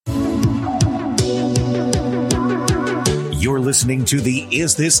You're listening to the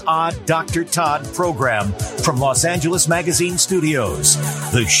Is This Odd Dr. Todd program from Los Angeles Magazine Studios,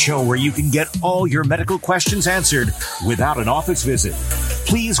 the show where you can get all your medical questions answered without an office visit.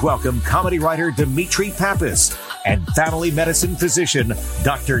 Please welcome comedy writer Dimitri Pappas and family medicine physician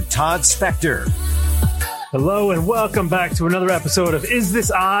Dr. Todd Spector. Hello and welcome back to another episode of Is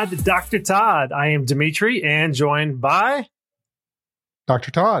This Odd Dr. Todd. I am Dimitri and joined by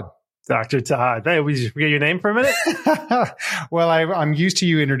Dr. Todd. Dr. Todd. Hey, we just forget your name for a minute? Well, I'm used to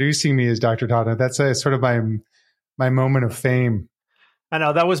you introducing me as Dr. Todd. That's sort of my moment of fame. I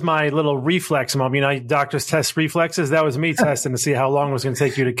know, that was my little reflex moment. You know, doctors test reflexes. That was me testing to see how long it was going to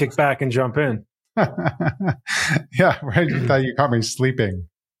take you to kick back and jump in. Yeah, right. You thought you caught me sleeping.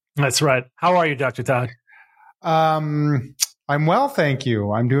 That's right. How are you, Dr. Todd? I'm well, thank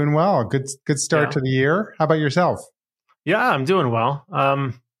you. I'm doing well. Good start to the year. How about yourself? Yeah, I'm doing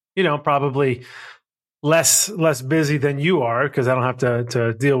well. You know, probably less busy than you are because I don't have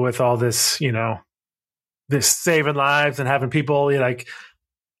to deal with all this, you know, this saving lives and having people, you know, like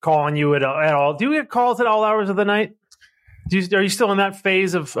calling you at all. Do you get calls at all hours of the night? Are you still in that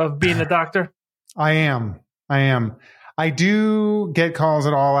phase of being a doctor? I am. I do get calls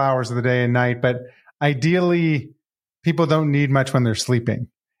at all hours of the day and night, but ideally people don't need much when they're sleeping.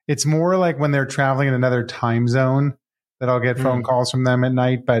 It's more like when they're traveling in another time zone that I'll get phone calls from them at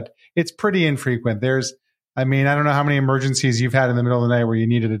night, but it's pretty infrequent. I don't know how many emergencies you've had in the middle of the night where you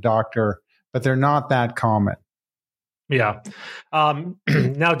needed a doctor, but they're not that common. Yeah.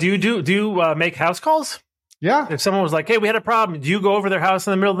 Now, do you make house calls? Yeah. If someone was like, hey, we had a problem, do you go over their house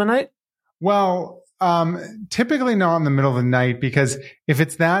in the middle of the night? Well, typically not in the middle of the night, because if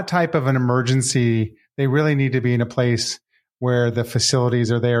it's that type of an emergency, they really need to be in a place where the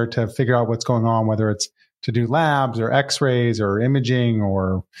facilities are there to figure out what's going on, whether it's to do labs or x-rays or imaging,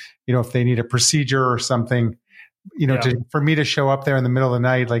 or, you know, if they need a procedure or something, you know, for me to show up there in the middle of the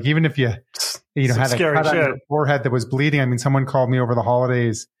night, like even if you had a cut on your forehead that was bleeding. I mean, someone called me over the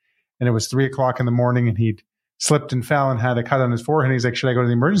holidays and it was 3:00 in the morning and he'd slipped and fell and had a cut on his forehead. He's like, should I go to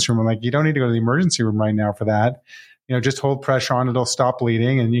the emergency room? I'm like, you don't need to go to the emergency room right now for that. You know, just hold pressure on, it'll stop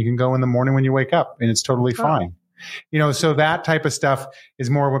bleeding and you can go in the morning when you wake up and it's totally fine. You know, so that type of stuff is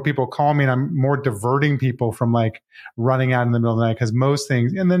more what people call me, and I'm more diverting people from like running out in the middle of the night, because most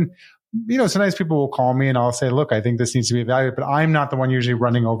things, and then, you know, sometimes people will call me and I'll say, look, I think this needs to be evaluated, but I'm not the one usually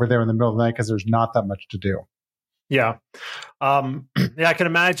running over there in the middle of the night because there's not that much to do. Yeah. Yeah, I can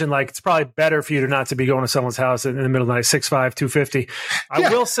imagine, like, it's probably better for you to not to be going to someone's house in the middle of the night, 6'5", 250. I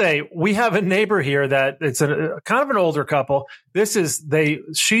will say, we have a neighbor here that it's a kind of an older couple.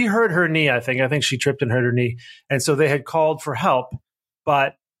 She hurt her knee, I think she tripped and hurt her knee. And so they had called for help,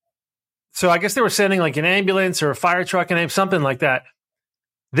 so I guess they were sending like an ambulance or a fire truck and something like that.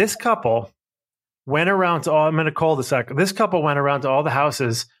 This couple went around to I'm in a cul-de-sac. This couple went around to all the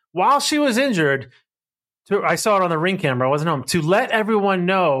houses while she was injured. I saw it on the Ring camera. I wasn't home, to let everyone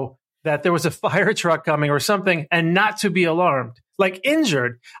know that there was a fire truck coming or something and not to be alarmed. Like,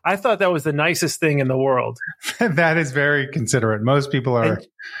 injured. I thought that was the nicest thing in the world. That is very considerate. Most people are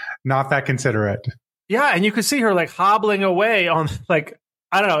not that considerate. Yeah. And you could see her like hobbling away on, like,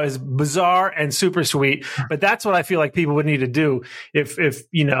 I don't know, it's bizarre and super sweet, but that's what I feel like people would need to do. If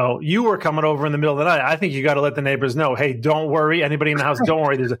you know, you were coming over in the middle of the night, I think you got to let the neighbors know, hey, don't worry. Anybody in the house, don't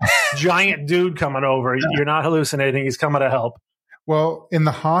worry. There's a giant dude coming over. You're not hallucinating. He's coming to help. Well, in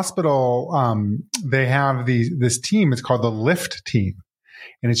the hospital, they have this team. It's called the lift team.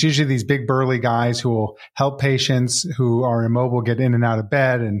 And it's usually these big burly guys who will help patients who are immobile get in and out of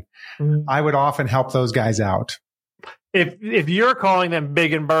bed. And I would often help those guys out. If you're calling them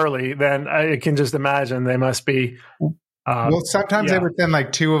big and burly, then I can just imagine they must be. Well, sometimes they would send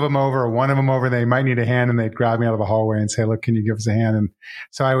like two of them over or one of them over. They might need a hand and they'd grab me out of the hallway and say, look, can you give us a hand? And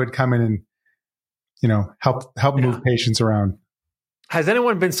so I would come in and, you know, help move patients around. Has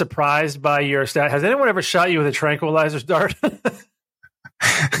anyone been surprised by your stat? Has anyone ever shot you with a tranquilizer dart?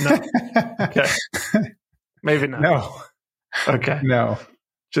 No. Okay. Maybe not. No. Okay. No.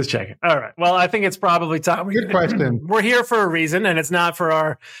 Just checking. All right. Well, I think it's probably time. Good question. We're here for a reason, and it's not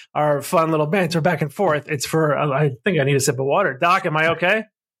for our fun little banter back and forth. It's for, I think I need a sip of water. Doc, am I okay?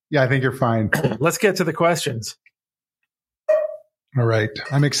 Yeah, I think you're fine. Let's get to the questions. All right.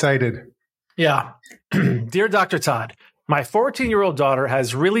 I'm excited. Yeah. Dear Dr. Todd, my 14-year-old daughter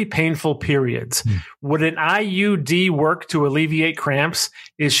has really painful periods. Would an IUD work to alleviate cramps?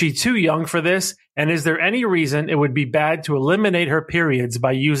 Is she too young for this? And is there any reason it would be bad to eliminate her periods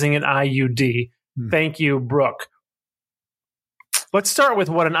by using an IUD? Thank you, Brooke. Let's start with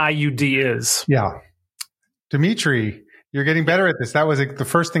what an IUD is. Yeah. Dimitri, you're getting better at this. That was the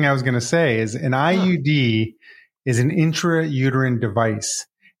first thing I was going to say is an IUD is an intrauterine device,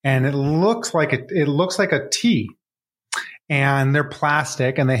 and it looks like a T, and they're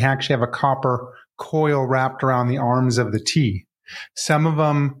plastic, and they actually have a copper coil wrapped around the arms of the T. Some of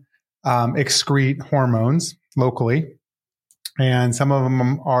them excrete hormones locally, and some of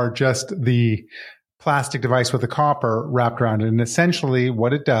them are just the plastic device with the copper wrapped around it. And essentially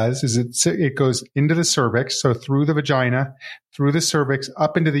what it does is it goes into the cervix, so through the vagina, through the cervix,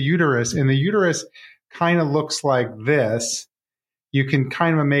 up into the uterus. And the uterus kind of looks like this. You can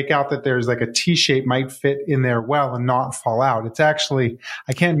kind of make out that there's like a T shape might fit in there well and not fall out. It's actually,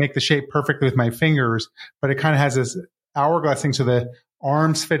 I can't make the shape perfectly with my fingers, but it kind of has this hourglass thing. So the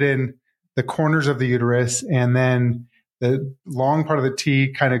arms fit in the corners of the uterus, and then the long part of the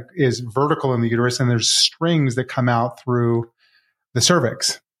T kind of is vertical in the uterus, and there's strings that come out through the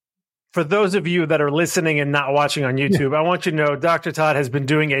cervix. For those of you that are listening and not watching on YouTube, I want you to know Dr. Todd has been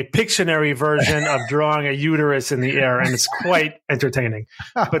doing a Pictionary version of drawing a uterus in the air, and it's quite entertaining.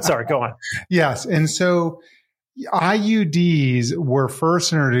 But sorry, go on. Yes. And so IUDs were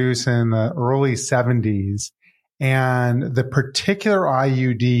first introduced in the early 70s, and the particular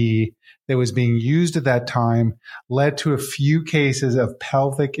IUD that was being used at that time led to a few cases of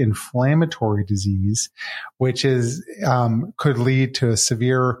pelvic inflammatory disease, which is could lead to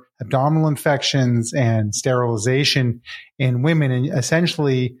severe abdominal infections and sterilization in women. And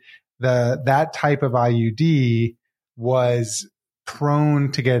essentially, that type of IUD was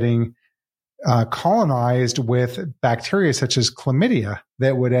prone to getting colonized with bacteria such as chlamydia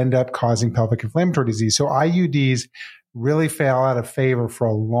that would end up causing pelvic inflammatory disease. So IUDs really fell out of favor for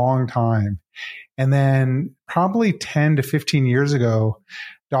a long time. And then probably 10 to 15 years ago,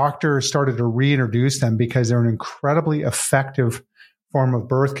 doctors started to reintroduce them because they're an incredibly effective form of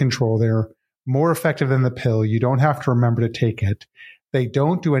birth control. They're more effective than the pill. You don't have to remember to take it. They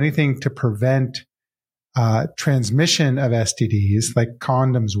don't do anything to prevent transmission of STDs like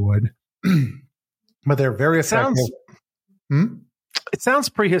condoms would, but they're very effective. It sounds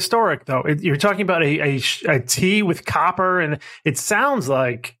prehistoric, though. You're talking about a T with copper, and it sounds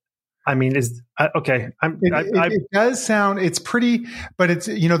like, I mean, is okay. It does sound. It's pretty, but it's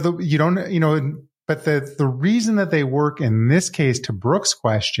But the reason that they work in this case, to Brooke's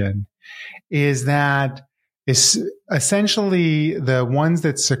question, is that is essentially the ones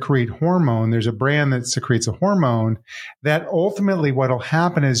that secrete hormone. There's a brand that secretes a hormone that ultimately what'll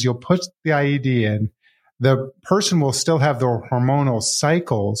happen is you'll put the IUD in. The person will still have their hormonal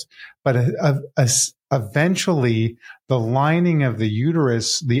cycles, but eventually the lining of the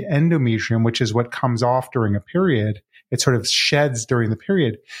uterus, the endometrium, which is what comes off during a period, it sort of sheds during the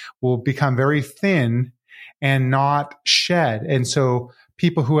period, will become very thin and not shed. And so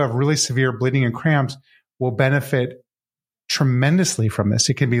people who have really severe bleeding and cramps will benefit tremendously from this.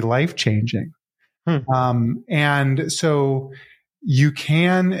 It can be life-changing. And so you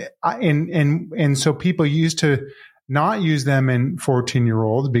can, and so people used to not use them in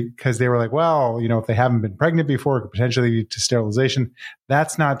 14-year-olds because they were like, well, if they haven't been pregnant before, it could potentially lead to sterilization.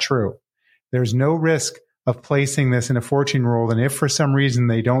 That's not true. There's no risk of placing this in a 14-year-old. And if for some reason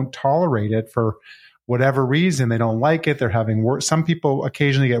they don't tolerate it for whatever reason, they don't like it, they're having worse. Some people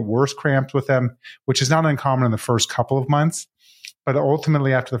occasionally get worse cramps with them, which is not uncommon in the first couple of months. But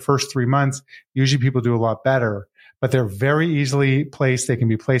ultimately, after the first 3 months, usually people do a lot better. But they're very easily placed. They can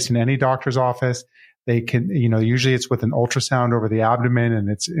be placed in any doctor's office. They can, usually it's with an ultrasound over the abdomen, and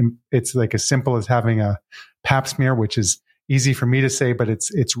it's like as simple as having a pap smear, which is easy for me to say, but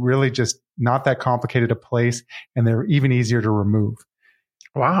it's really just not that complicated to place, and they're even easier to remove.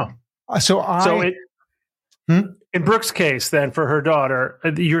 Wow. In Brooke's case, then, for her daughter,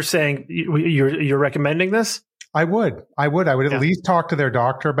 you're saying you're recommending this? I would at least talk to their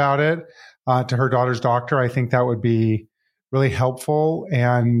doctor about it. To her daughter's doctor. I think that would be really helpful.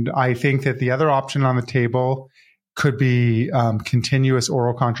 And I think that the other option on the table could be continuous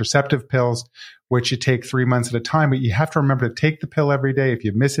oral contraceptive pills, which you take 3 months at a time. But you have to remember to take the pill every day. If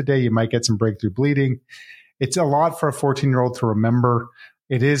you miss a day, you might get some breakthrough bleeding. It's a lot for a 14-year-old to remember.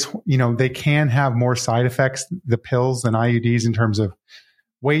 It is, they can have more side effects, the pills, than IUDs in terms of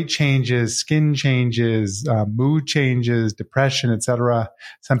weight changes, skin changes, mood changes, depression, etc.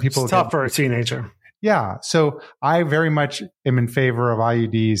 Some people it's tough for a teenager. Yeah. So I very much am in favor of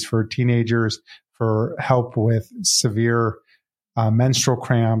IUDs for teenagers for help with severe menstrual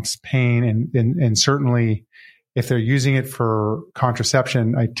cramps, pain, and certainly if they're using it for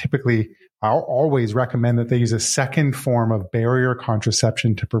contraception, I'll always recommend that they use a second form of barrier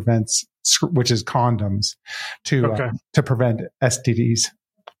contraception to prevent, which is condoms, to prevent STDs.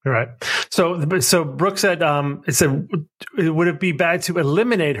 All right. So Brooke said, would it be bad to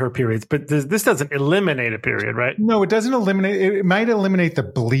eliminate her periods? But this doesn't eliminate a period, right? No, it doesn't eliminate. It might eliminate the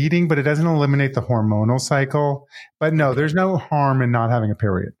bleeding, but it doesn't eliminate the hormonal cycle. But no, there's no harm in not having a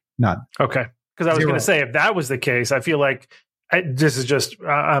period. None. Okay. Because I was going to say, if that was the case, I feel like this is just,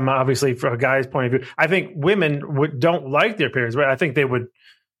 I'm obviously from a guy's point of view. I think women don't like their periods, right? I think they would.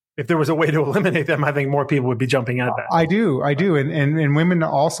 If there was a way to eliminate them, I think more people would be jumping at that. I do. And women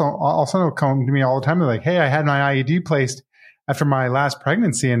also come to me all the time. They're like, hey, I had my IUD placed after my last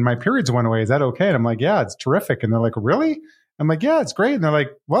pregnancy and my periods went away. Is that okay? And I'm like, yeah, it's terrific. And they're like, really? I'm like, yeah, it's great. And they're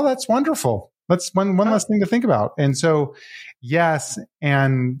like, well, that's wonderful. That's one less thing to think about. And so, yes.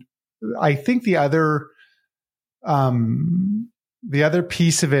 And I think the other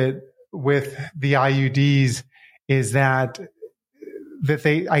piece of it with the IUDs is that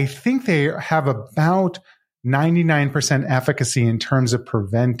I think they have about 99% efficacy in terms of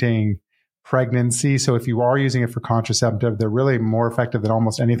preventing pregnancy. So if you are using it for contraceptive, they're really more effective than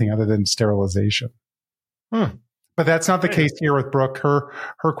almost anything other than sterilization. But that's not the case here with Brooke. Her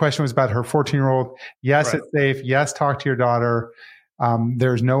question was about her 14-year-old. Yes, right. It's safe. Yes, talk to your daughter.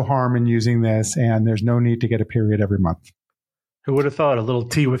 There's no harm in using this, and there's no need to get a period every month. Who would have thought a little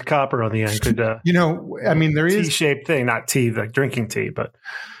tea with copper on the end could, there is T-shaped thing, not tea, like drinking tea, but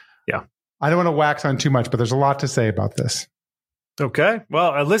yeah. I don't want to wax on too much, but there's a lot to say about this. Okay.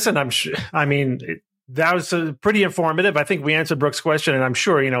 Well, listen, that was pretty informative. I think we answered Brooke's question, and I'm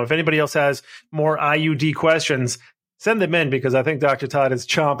sure, if anybody else has more IUD questions, send them in, because I think Dr. Todd is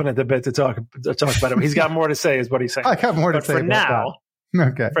chomping at the bit to talk about it. He's got more to say is what he's saying. I got more to say for now.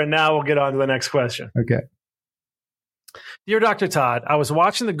 Okay. For now, we'll get on to the next question. Okay. Dear Dr. Todd, I was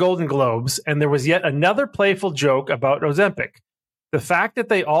watching the Golden Globes and there was yet another playful joke about Ozempic. The fact that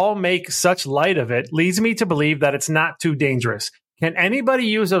they all make such light of it leads me to believe that it's not too dangerous. Can anybody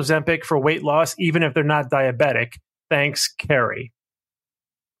use Ozempic for weight loss even if they're not diabetic? Thanks, Carrie.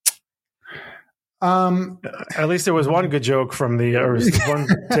 At least there was one good joke from one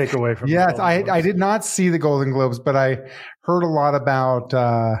takeaway from. Yes, I did not see the Golden Globes, but I heard a lot about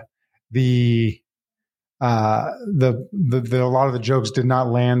a lot of the jokes did not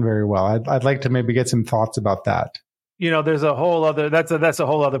land very well. I'd like to maybe get some thoughts about that. There's a whole other, that's a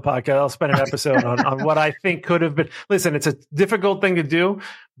whole other podcast. I'll spend an episode on what I think could have been. Listen, it's a difficult thing to do,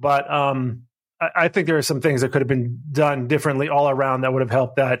 but I think there are some things that could have been done differently all around that would have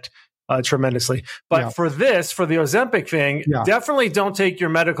helped that tremendously. But for the Ozempic thing, definitely don't take your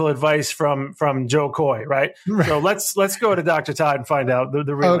medical advice from Joe Coy, right? So let's go to Dr. Todd and find out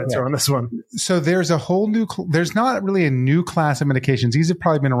the real answer on this one. So there's a whole there's not really a new class of medications. These have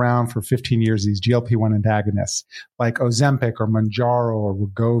probably been around for 15 years, these GLP-1 antagonists like Ozempic or Mounjaro or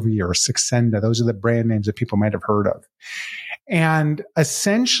Wegovy or Saxenda. Those are the brand names that people might have heard of. And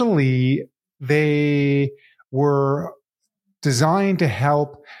essentially they were designed to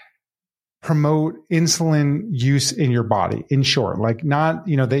help promote insulin use in your body, in short, like not,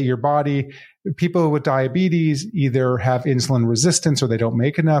 that your body, people with diabetes either have insulin resistance or they don't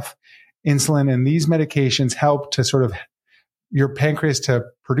make enough insulin. And these medications help to sort of your pancreas to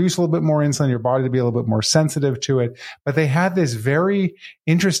produce a little bit more insulin, your body to be a little bit more sensitive to it. But they had this very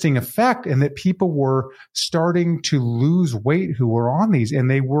interesting effect in that people were starting to lose weight who were on these. And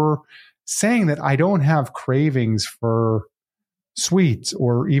they were saying that I don't have cravings for sweets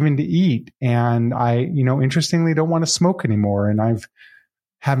or even to eat. And I, interestingly don't want to smoke anymore. And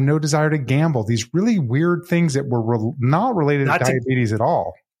have no desire to gamble. These really weird things that were not related to diabetes at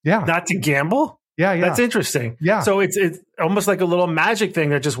all. Yeah. Not to gamble? Yeah. That's interesting. Yeah. So it's almost like a little magic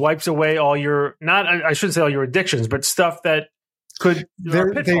thing that just wipes away all your, I shouldn't say all your addictions, but stuff that could,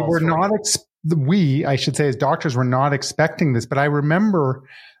 they were not, I should say as doctors were not expecting this, but I remember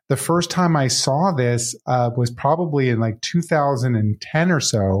the first time I saw this was probably in like 2010 or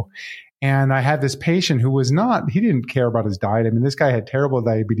so. And I had this patient who he didn't care about his diet. I mean, this guy had terrible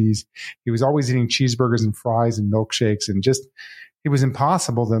diabetes. He was always eating cheeseburgers and fries and milkshakes and it was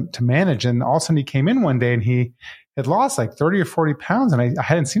impossible to manage. And all of a sudden he came in one day and he had lost like 30 or 40 pounds. And I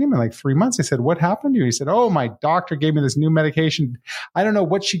hadn't seen him in like 3 months. I said, what happened to you? He said, oh, my doctor gave me this new medication. I don't know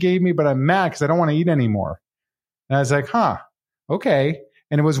what she gave me, but I'm mad because I don't want to eat anymore. And I was like, okay.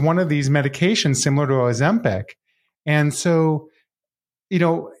 And it was one of these medications similar to Ozempic. And so,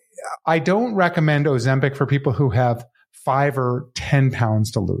 I don't recommend Ozempic for people who have 5 or 10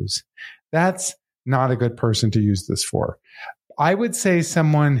 pounds to lose. That's not a good person to use this for. I would say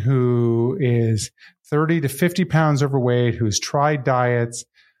someone who is 30 to 50 pounds overweight, who's tried diets.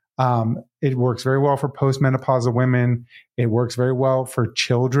 It works very well for postmenopausal women. It works very well for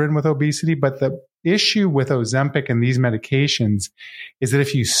children with obesity. But issue with Ozempic and these medications is that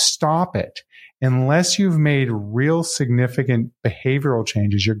if you stop it, unless you've made real significant behavioral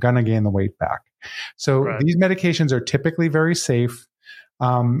changes, you're going to gain the weight back. So these medications are typically very safe.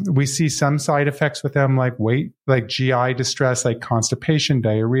 We see some side effects with them, like GI distress, like constipation,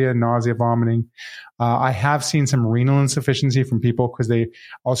 diarrhea, nausea, vomiting. I have seen some renal insufficiency from people because they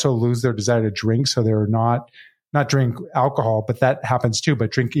also lose their desire to drink. So they're not drink alcohol, but that happens too,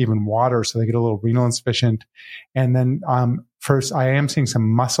 but drink even water. So they get a little renal insufficient. And then, first, I am seeing some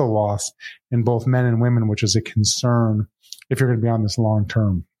muscle loss in both men and women, which is a concern if you're going to be on this long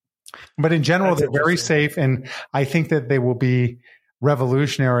term. But in general, they're very safe. And I think that they will be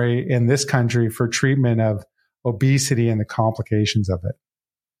revolutionary in this country for treatment of obesity and the complications of it.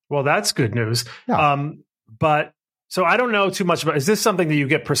 Well, that's good news. Yeah. But so I don't know too much about, is this something that you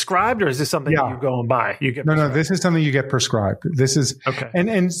get prescribed or is this something that you go and buy? No, this is something you get prescribed. This is, okay.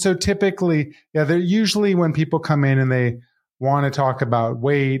 And so typically, they're usually when people come in and they want to talk about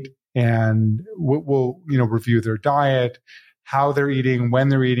weight and we'll review their diet, how they're eating, when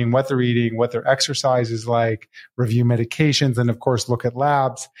they're eating, what their exercise is like, review medications, and of course, look at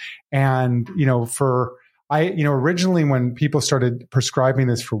labs. And, originally when people started prescribing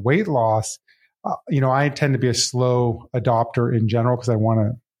this for weight loss, I tend to be a slow adopter in general because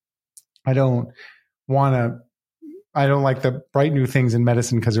I don't like the bright new things in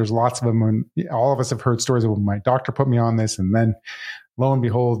medicine because there's lots of them. And all of us have heard stories of when my doctor put me on this and then lo and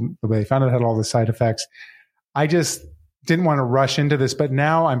behold, they found out it had all the side effects. I just didn't want to rush into this, but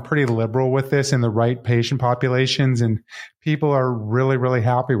now I'm pretty liberal with this in the right patient populations and people are really, really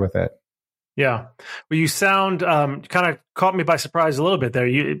happy with it. Yeah. Well, you sound kind of caught me by surprise a little bit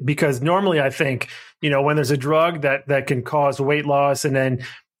there because normally I think, when there's a drug that can cause weight loss, and then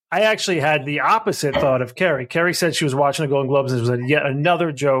I actually had the opposite thought of Carrie. Carrie said she was watching the Golden Globes and it was yet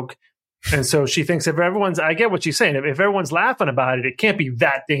another joke. And so she thinks I get what she's saying. If everyone's laughing about it, it can't be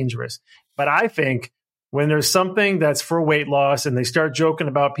that dangerous. But I think when there's something that's for weight loss and they start joking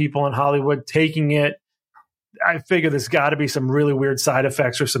about people in Hollywood taking it, I figure there's got to be some really weird side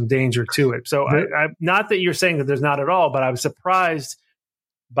effects or some danger to it. So I not that you're saying that there's not at all, but I was surprised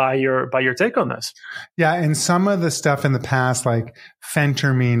by your take on this. Yeah. And some of the stuff in the past, like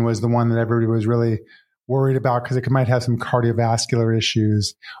phentermine was the one that everybody was really worried about because it might have some cardiovascular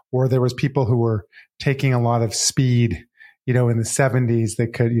issues, or there was people who were taking a lot of speed, in the 70s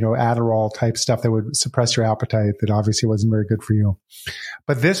that could, Adderall type stuff that would suppress your appetite that obviously wasn't very good for you.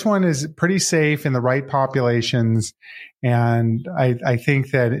 But this one is pretty safe in the right populations. And I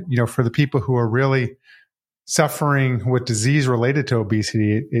think that, for the people who are really suffering with disease related to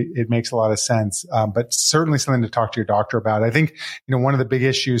obesity, it makes a lot of sense. But certainly something to talk to your doctor about. I think, one of the big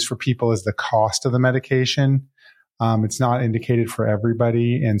issues for people is the cost of the medication. It's not indicated for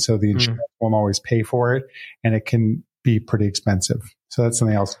everybody. And so the insurance won't always pay for it. And it can be pretty expensive. So that's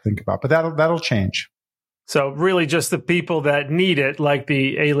something else to think about, but that'll change. So really just the people that need it, like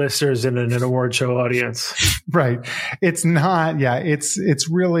the A-listers in an award show audience. Right. It's not, it's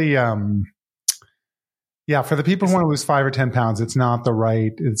really, for the people who want to lose 5 or 10 pounds, it's not the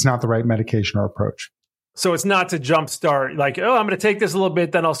right medication or approach. So it's not to jumpstart like, I'm going to take this a little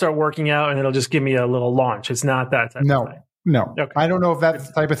bit, then I'll start working out and it'll just give me a little launch. It's not that type of thing. No. Okay. I don't know if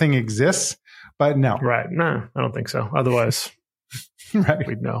that type of thing exists, but no. Right. No, I don't think so. Otherwise, right.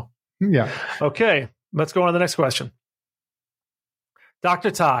 We'd know. Yeah. Okay. Let's go on to the next question. Dr.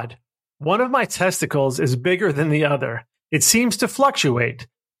 Todd, one of my testicles is bigger than the other. It seems to fluctuate.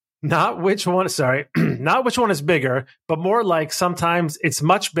 Not which one is bigger, but more like sometimes it's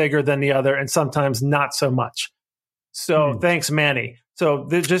much bigger than the other and sometimes not so much. So thanks, Manny. So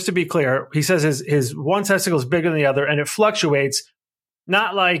just to be clear, he says his one testicle is bigger than the other and it fluctuates.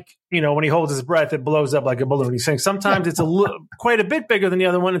 Not like, when he holds his breath, it blows up like a balloon. He's saying sometimes it's quite a bit bigger than the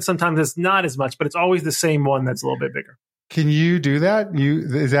other one, and sometimes it's not as much, but it's always the same one that's a little bit bigger. Can you do that?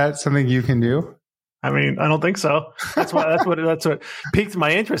 Is that something you can do? I mean, I don't think so. That's what piqued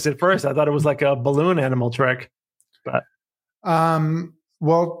my interest at first. I thought it was like a balloon animal trick. But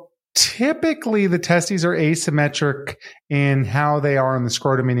well, typically the testes are asymmetric in how they are in the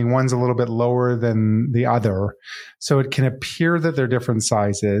scrotum, meaning one's a little bit lower than the other. So it can appear that they're different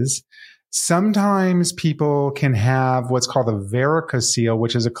sizes. Sometimes people can have what's called a varicocele,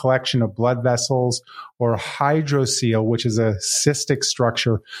 which is a collection of blood vessels, or a hydrocele, which is a cystic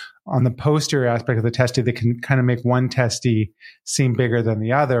structure on the posterior aspect of the testis that can kind of make one testis seem bigger than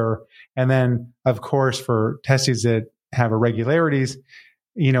the other. And then, of course, for testes that have irregularities,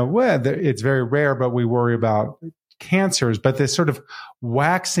 it's very rare, but we worry about cancers. But this sort of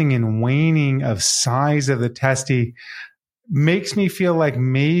waxing and waning of size of the testes makes me feel like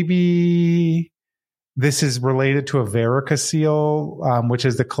maybe This is related to a varicocele, which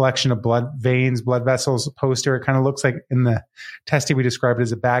is the collection of blood veins, blood vessels, posterior. It kind of looks like in the testing we described it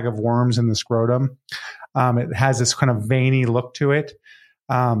as a bag of worms in the scrotum. It has this kind of veiny look to it.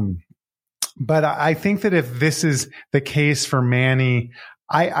 But I think that if this is the case for Manny,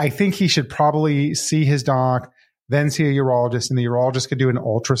 I think he should probably see his doc, then see a urologist, and the urologist could do an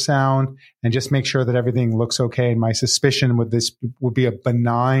ultrasound and just make sure that everything looks okay. And my suspicion with this would be a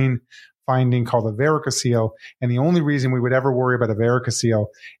benign finding called a varicocele. And the only reason we would ever worry about a varicocele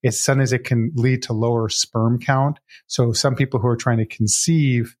is as soon as it can lead to lower sperm count. So some people who are trying to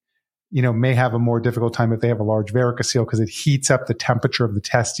conceive, may have a more difficult time if they have a large varicocele because it heats up the temperature of the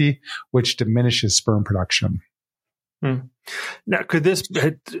testes, which diminishes sperm production. Now,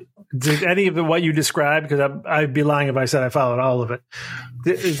 did any of what you described, because I'd be lying if I said I followed all of it.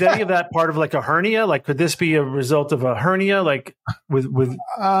 Is any of that part of like a hernia? Like, could this be a result of a hernia? Like with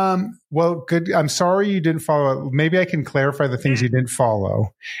well, good. I'm sorry you didn't follow. Maybe I can clarify the things you didn't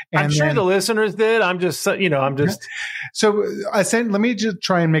follow. And I'm sure the listeners did. I'm just. So let me just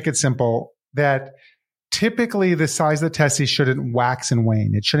try and make it simple that typically the size of the testes shouldn't wax and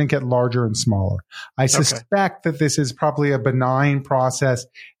wane. It shouldn't get larger and smaller. I suspect that this is probably a benign process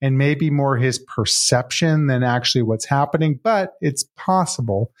and maybe more his perception than actually what's happening, but it's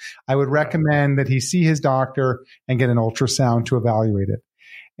possible. I would recommend that he see his doctor and get an ultrasound to evaluate it.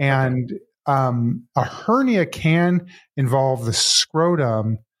 And a hernia can involve the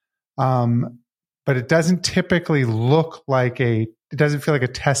scrotum, but it doesn't typically look like it doesn't feel like a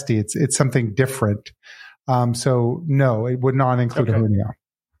testes. It's something different. So no, it would not include a hernia.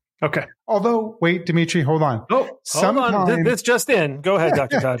 Okay. Although, wait, Dimitri, hold on. Oh, hold on. This just in. Go ahead,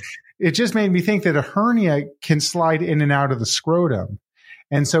 Dr. Todd. It just made me think that a hernia can slide in and out of the scrotum.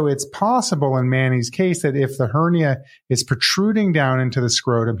 And so it's possible in Manny's case that if the hernia is protruding down into the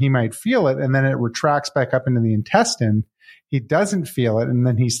scrotum, he might feel it and then it retracts back up into the intestine. He doesn't feel it. And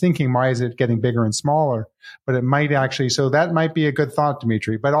then he's thinking, why is it getting bigger and smaller? But it might actually, so that might be a good thought,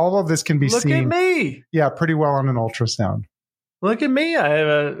 Dimitri. But all of this can be seen. Look at me. Yeah, pretty well on an ultrasound. Look at me. I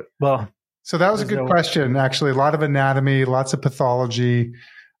have So that was a good question, actually. A lot of anatomy, lots of pathology.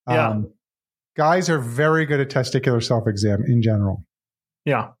 Yeah. Guys are very good at testicular self-exam in general.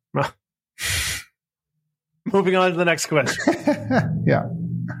 Yeah. Moving on to the next question. Yeah.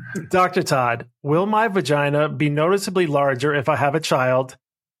 Dr. Todd, will my vagina be noticeably larger if I have a child?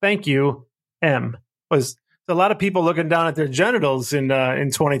 Thank you, M. Was a lot of people looking down at their genitals in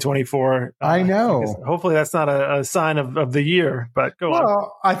 2024. I know. Hopefully that's not a sign of the year, but go on.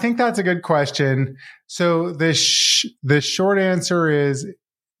 Well, I think that's a good question. So the short answer is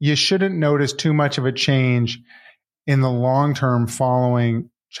you shouldn't notice too much of a change in the long term following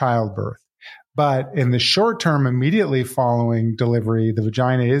childbirth. But in the short term, immediately following delivery, the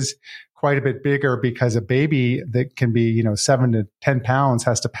vagina is quite a bit bigger because a baby that can be, 7 to 10 pounds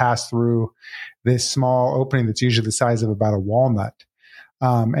has to pass through this small opening that's usually the size of about a walnut.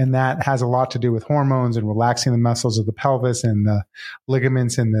 And that has a lot to do with hormones and relaxing the muscles of the pelvis and the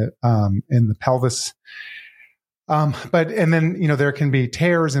ligaments in the pelvis. And then, there can be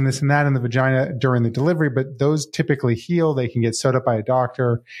tears and this and that in the vagina during the delivery, but those typically heal. They can get sewed up by a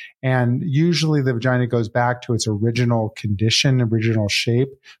doctor. And usually the vagina goes back to its original condition, original shape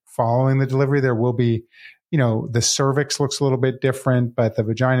following the delivery. There will be, the cervix looks a little bit different, but the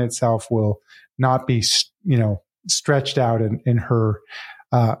vagina itself will not be, stretched out in her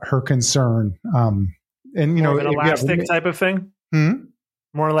concern. And, More of an elastic type of thing?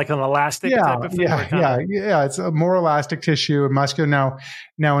 More like an elastic type of thing? Yeah. It's a more elastic tissue and muscular.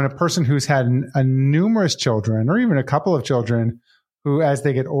 Now in a person who's had numerous children or even a couple of children who, as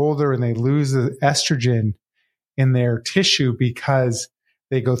they get older and they lose the estrogen in their tissue because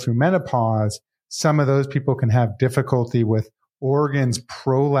they go through menopause, some of those people can have difficulty with organs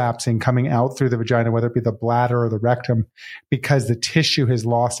prolapsing, coming out through the vagina, whether it be the bladder or the rectum, because the tissue has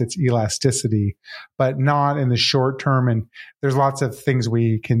lost its elasticity, but not in the short term. And there's lots of things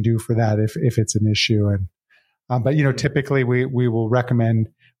we can do for that if it's an issue. And, but typically we will recommend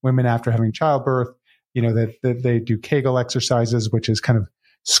women after having childbirth, that they do Kegel exercises, which is kind of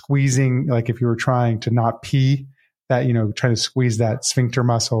squeezing, like if you were trying to not pee, that, trying to squeeze that sphincter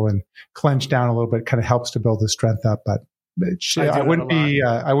muscle and clench down a little bit kind of helps to build the strength up. But I wouldn't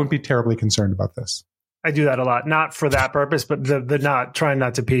be terribly concerned about this. I do that a lot, not for that purpose, but the not trying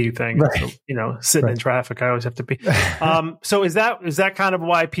not to pee thing. Right. So, sitting in traffic, I always have to pee. So is that kind of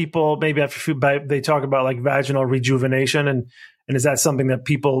why people maybe after they talk about like vaginal rejuvenation, and is that something that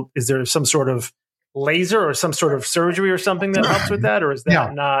is there some sort of laser or some sort of surgery or something that helps with that, or is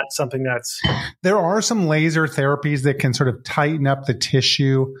that not something that's? There are some laser therapies that can sort of tighten up the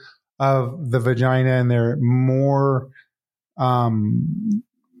tissue of the vagina and they're more,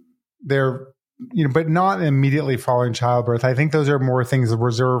 they're, but not immediately following childbirth. I think those are more things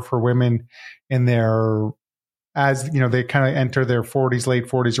reserved for women in their, as they kind of enter their 40s, late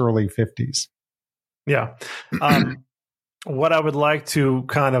 40s, early 50s. Yeah. What I would like to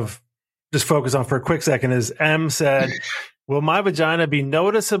kind of just focus on for a quick second is M said, will my vagina be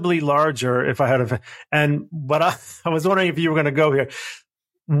noticeably larger if I had but I was wondering if you were going to go here.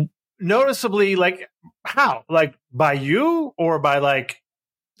 Noticeably, like how? Like by you or by like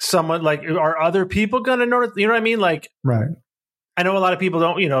someone, like are other people going to notice? You know what I mean? Like, right. I know a lot of people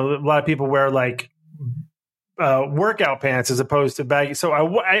don't, a lot of people wear like workout pants as opposed to baggy. So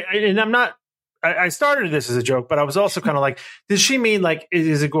I started this as a joke, but I was also kind of like, does she mean like,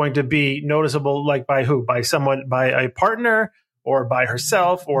 is it going to be noticeable like by who? By someone, by a partner or by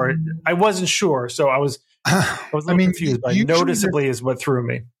herself? Or I wasn't sure. So I was a little confused. But noticeably is what threw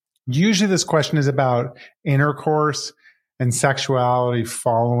me. Usually this question is about intercourse and sexuality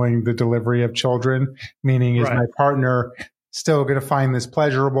following the delivery of children, meaning is my partner still going to find this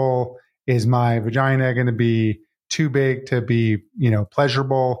pleasurable? Is my vagina going to be too big to be,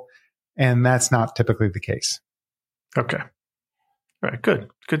 pleasurable? And that's not typically the case. Okay. All right. Good.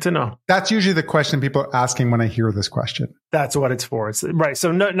 Good to know. That's usually the question people are asking when I hear this question. That's what it's for. It's right.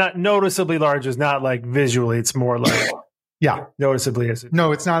 So not noticeably large is not like visually. It's more like, yeah, noticeably is it?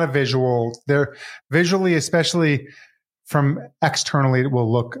 No, it's not a visual. They're visually, especially from externally, it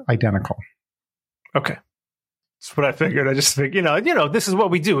will look identical. Okay. That's what I figured. I just figured, this is what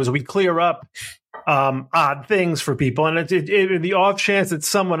we do is we clear up odd things for people. And the off chance that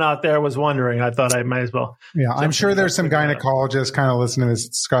someone out there was wondering, I thought I might as well. Yeah, I'm sure there's some gynecologists kind of listening to this,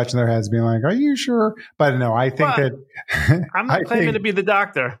 scratching their heads, being like, are you sure? But no, I think that I'm not claiming to be the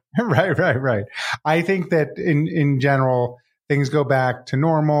doctor. Right. I think that in general, things go back to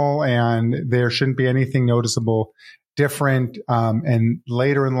normal and there shouldn't be anything noticeable different. And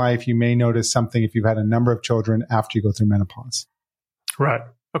later in life, you may notice something if you've had a number of children after you go through menopause. Right.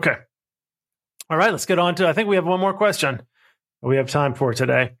 Okay. All right, let's get on to, I think we have one more question we have time for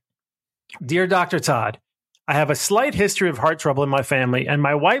today. Dear Dr. Todd, I have a slight history of heart trouble in my family, and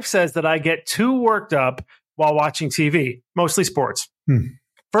my wife says that I get too worked up while watching TV, mostly sports.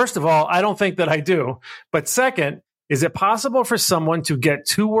 First of all, I don't think that I do. But second, is it possible for someone to get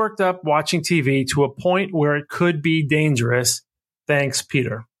too worked up watching TV to a point where it could be dangerous? Thanks,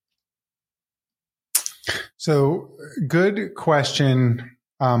 Peter. So, good question.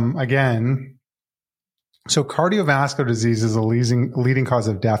 Again, so cardiovascular disease is a leading cause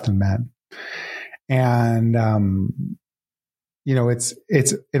of death in men. And, it's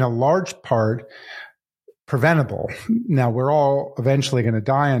in a large part preventable. Now, we're all eventually going to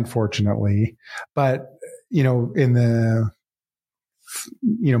die, unfortunately, but, in the,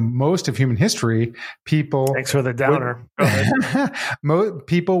 most of human history, people. Thanks for the downer.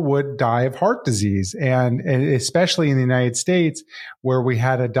 People would die of heart disease. And especially in the United States, where we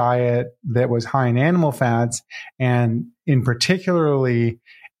had a diet that was high in animal fats, and in particularly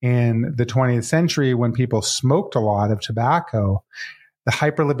in the 20th century, when people smoked a lot of tobacco, the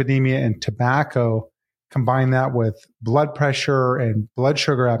hyperlipidemia and tobacco, combine that with blood pressure and blood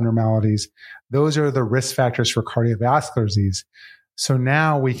sugar abnormalities, those are the risk factors for cardiovascular disease. So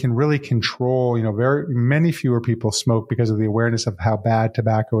now we can really control, very many fewer people smoke because of the awareness of how bad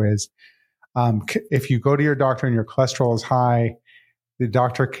tobacco is. If you go to your doctor and your cholesterol is high, the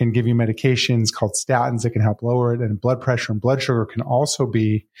doctor can give you medications called statins that can help lower it, and blood pressure and blood sugar can also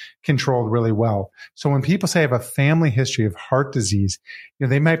be controlled really well. So when people say I have a family history of heart disease,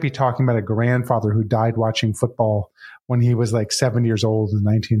 they might be talking about a grandfather who died watching football when he was like 70 years old in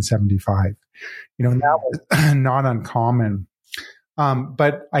 1975. That was not uncommon.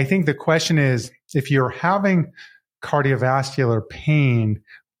 But I think the question is, if you're having cardiovascular pain,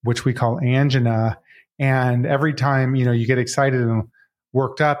 which we call angina, and every time, you get excited and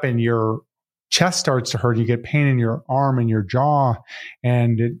worked up and your chest starts to hurt, you get pain in your arm and your jaw,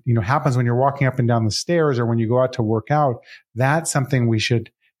 and it, happens when you're walking up and down the stairs or when you go out to work out, that's something we should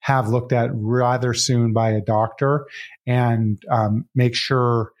have looked at rather soon by a doctor and make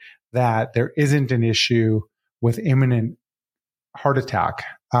sure that there isn't an issue with imminent heart attack.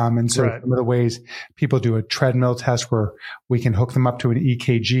 And so some of the ways people do a treadmill test where we can hook them up to an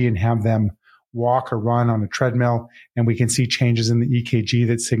EKG and have them walk or run on a treadmill, and we can see changes in the EKG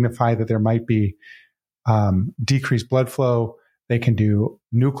that signify that there might be decreased blood flow. They can do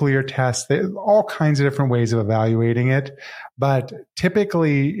nuclear tests, all kinds of different ways of evaluating it. But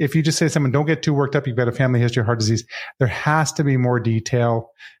typically, if you just say to someone, don't get too worked up, you've got a family history of heart disease, there has to be more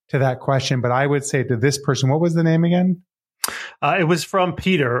detail to that question. But I would say to this person, what was the name again? It was from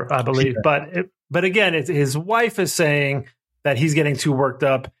Peter, I believe. Peter. But again, his wife is saying that he's getting too worked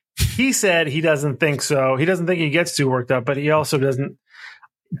up. He said he doesn't think so. He doesn't think he gets too worked up, but he also doesn't.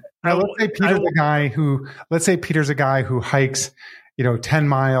 Now, let's say Peter's a guy who hikes, 10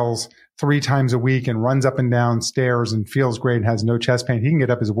 miles 3 times a week and runs up and down stairs and feels great and has no chest pain. He can get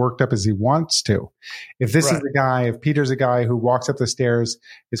up as worked up as he wants to. If Peter's a guy who walks up the stairs,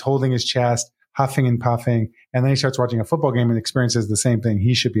 is holding his chest, huffing and puffing, and then he starts watching a football game and experiences the same thing,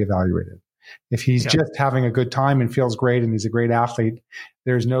 he should be evaluated. If he's just having a good time and feels great and he's a great athlete,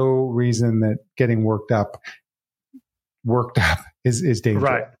 there's no reason that getting worked up is dangerous.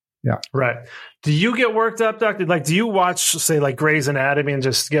 Right. Yeah. Right. Do you get worked up, Doctor? Like, do you watch, say, like Grey's Anatomy and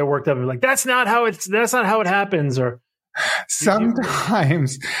just get worked up and be like, that's not how it happens? Or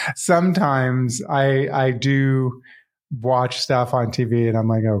sometimes I do watch stuff on TV and I'm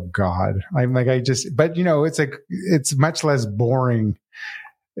like, oh God, it's much less boring,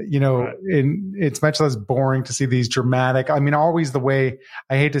 and it's much less boring to see these dramatic, always the way,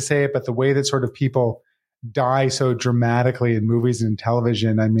 I hate to say it, but the way that sort of people die so dramatically in movies and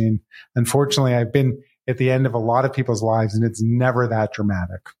television. Unfortunately, I've been at the end of a lot of people's lives and it's never that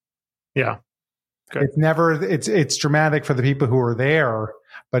dramatic. Yeah. Good. It's never, it's dramatic for the people who are there,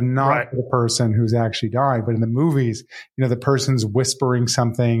 but not for the person who's actually died. But in the movies, the person's whispering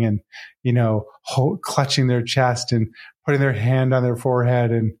something and, clutching their chest and putting their hand on their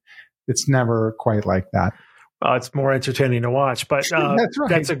forehead. And it's never quite like that. It's more entertaining to watch, but that's right.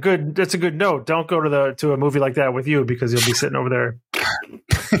 That's a good note. Don't go to a movie like that with you because you'll be sitting over there.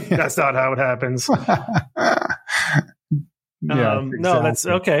 That's not how it happens. Exactly. No, that's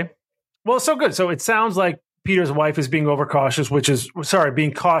okay. Well, so good. So it sounds like Peter's wife is being cautious, which is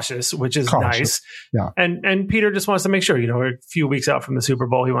nice. Yeah. And Peter just wants to make sure, a few weeks out from the Super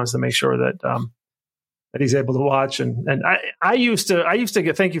Bowl, he wants to make sure that he's able to watch. And I used to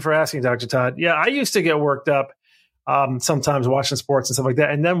get, thank you for asking, Dr. Todd. Yeah, I used to get worked up sometimes watching sports and stuff like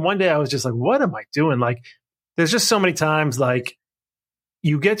that. And then one day I was just like, what am I doing? Like, there's just so many times, like,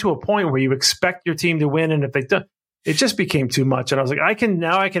 you get to a point where you expect your team to win. And if they don't, it just became too much. And I was like, I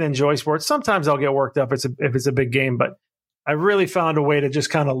can enjoy sports. Sometimes I'll get worked up if it's a big game, but I really found a way to just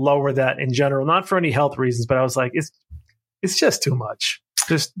kind of lower that in general, not for any health reasons, but I was like, it's just too much.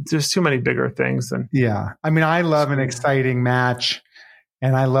 There's too many bigger things than. Yeah. I love an exciting match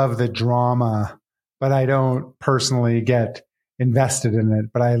and I love the drama, but I don't personally get invested in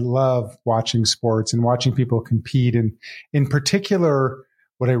it. But I love watching sports and watching people compete. And in particular,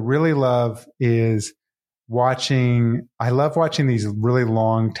 what I really love is I love watching these really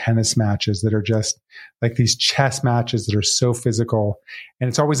long tennis matches that are just like these chess matches that are so physical. And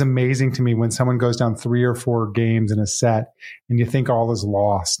it's always amazing to me when someone goes down 3 or 4 games in a set and you think all is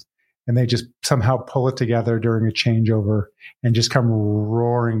lost and they just somehow pull it together during a changeover and just come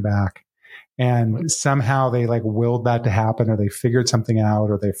roaring back. And somehow they willed that to happen, or they figured something out,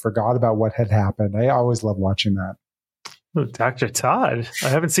 or they forgot about what had happened. I always love watching that. Oh, Dr. Todd, I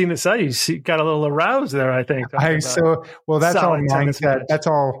haven't seen the site. You got a little aroused there, I think. That's all mindset. That's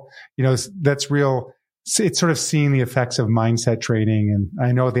all, that's real. It's sort of seeing the effects of mindset training. And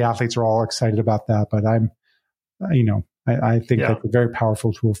I know the athletes are all excited about that, but I think that's a very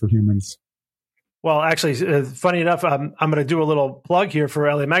powerful tool for humans. Well, actually, funny enough, I'm going to do a little plug here for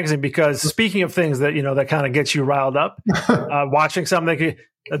LA Magazine, because speaking of things that, that kind of gets you riled up, watching something,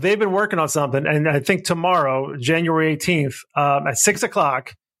 they've been working on something. And I think tomorrow, January 18th, at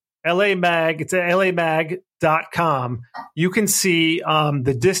 6:00, LA Mag, it's at lamag.com. You can see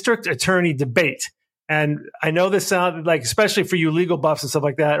the district attorney debate. And I know this sounds like, especially for you legal buffs and stuff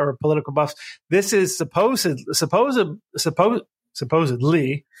like that, or political buffs, this is supposedly,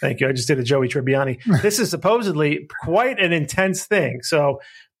 thank you. I just did a Joey Tribbiani. This is supposedly quite an intense thing. So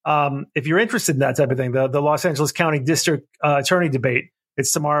if you're interested in that type of thing, the Los Angeles County District Attorney debate,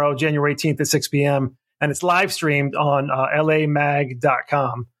 it's tomorrow, January 18th at 6 p.m. And it's live streamed on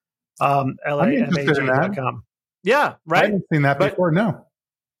lamag.com, lamag.com. Yeah, right. I haven't seen that before, no.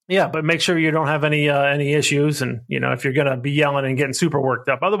 Yeah, but make sure you don't have any issues. And, if you're going to be yelling and getting super worked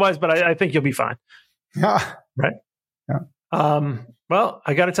up. Otherwise, but I think you'll be fine. Yeah. Right? Yeah. Well,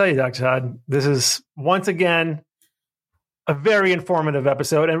 I got to tell you, Dr. Todd, this is once again a very informative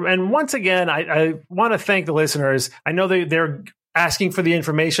episode. And once again, I want to thank the listeners. I know they're asking for the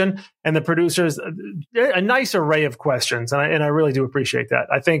information, and the producers, a nice array of questions. And I really do appreciate that.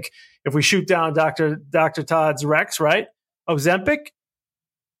 I think if we shoot down Dr. Todd's Rex, right? Ozempic,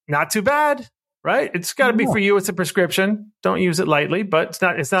 not too bad. Right? It's got to be for you. It's a prescription. Don't use it lightly, but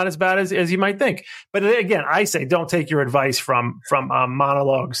it's not as bad as you might think. But again, I say don't take your advice from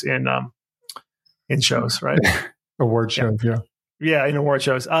monologues in shows, right? Award shows, yeah. Yeah, in award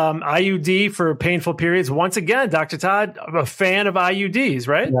shows. IUD for painful periods. Once again, Dr. Todd, a fan of IUDs,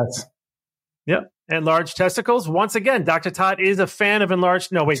 right? Yes. Yep. Enlarged testicles. Once again, Dr. Todd is a fan of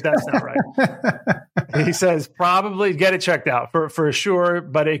enlarged. No, wait, that's not right. He says probably get it checked out for sure,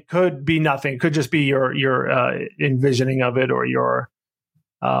 but it could be nothing. It could just be your envisioning of it, or your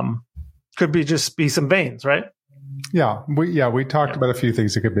could be just be some veins, right? Yeah, we talked about a few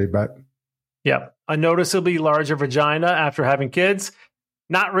things it could be, but yeah, a noticeably larger vagina after having kids.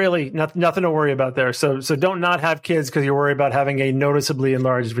 Not really, nothing to worry about there. So don't not have kids because you're worried about having a noticeably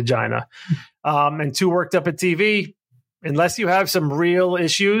enlarged vagina. And too worked up at TV, unless you have some real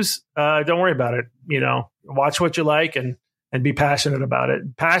issues, don't worry about it. Watch what you like and be passionate about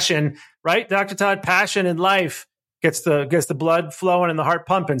it. Passion, right, Dr. Todd? Passion in life gets the blood flowing and the heart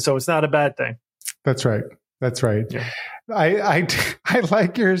pumping, so it's not a bad thing. That's right. Yeah. I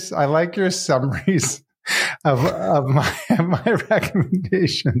like your summaries of my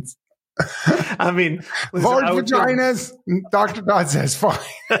recommendations. I mean, large vaginas, Dr. Todd says fine.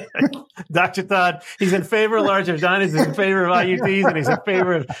 Dr. Todd, he's in favor of large vaginas, he's in favor of IUDs, and he's in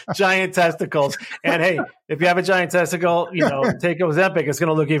favor of giant testicles. And hey, if you have a giant testicle, take Ozempic, it's going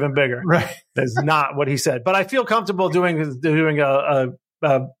to look even bigger. Right. That's not what he said. But I feel comfortable doing a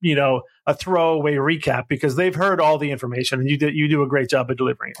throwaway recap because they've heard all the information, and you do a great job of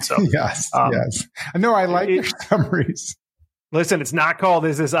delivering it. So yes. No, I like your summaries. Listen, it's not called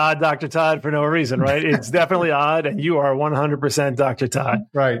Is This Odd, Dr. Todd, for no reason, right? It's definitely odd, and you are 100% Dr. Todd.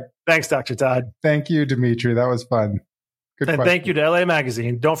 Right. Thanks, Dr. Todd. Thank you, Dimitri. That was fun. Good and question. Thank you to LA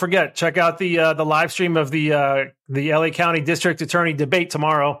Magazine. Don't forget, check out the live stream of the LA County District Attorney debate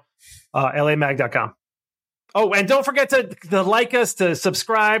tomorrow, lamag.com. Oh, and don't forget to like us, to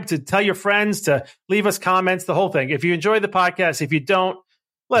subscribe, to tell your friends, to leave us comments, the whole thing. If you enjoy the podcast, if you don't,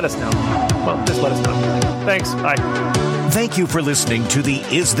 let us know. Well, just let us know. Thanks. Bye. Thank you for listening to the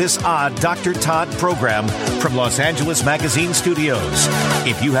Is This Odd Dr. Todd program from Los Angeles Magazine Studios.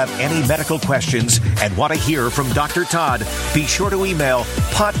 If you have any medical questions and want to hear from Dr. Todd, be sure to email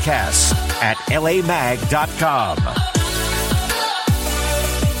podcasts@lamag.com.